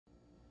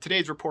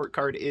Today's report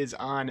card is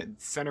on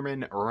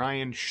centerman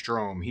Ryan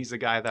Strome. He's a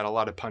guy that a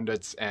lot of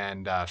pundits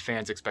and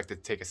fans expected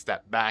to take a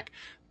step back.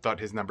 Thought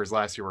his numbers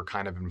last year were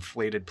kind of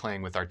inflated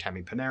playing with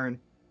Artemi Panarin.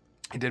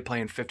 He did play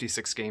in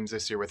 56 games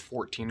this year with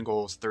 14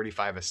 goals,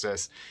 35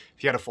 assists.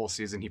 If he had a full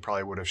season, he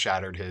probably would have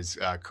shattered his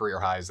career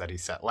highs that he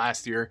set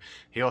last year.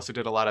 He also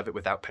did a lot of it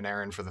without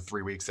Panarin for the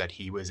 3 weeks that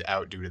he was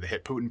out due to the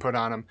hit Putin put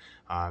on him.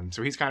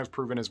 So he's kind of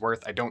proven his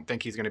worth. I don't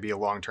think he's going to be a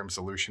long-term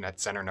solution at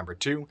center number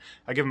 2.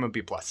 I give him a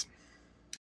B+.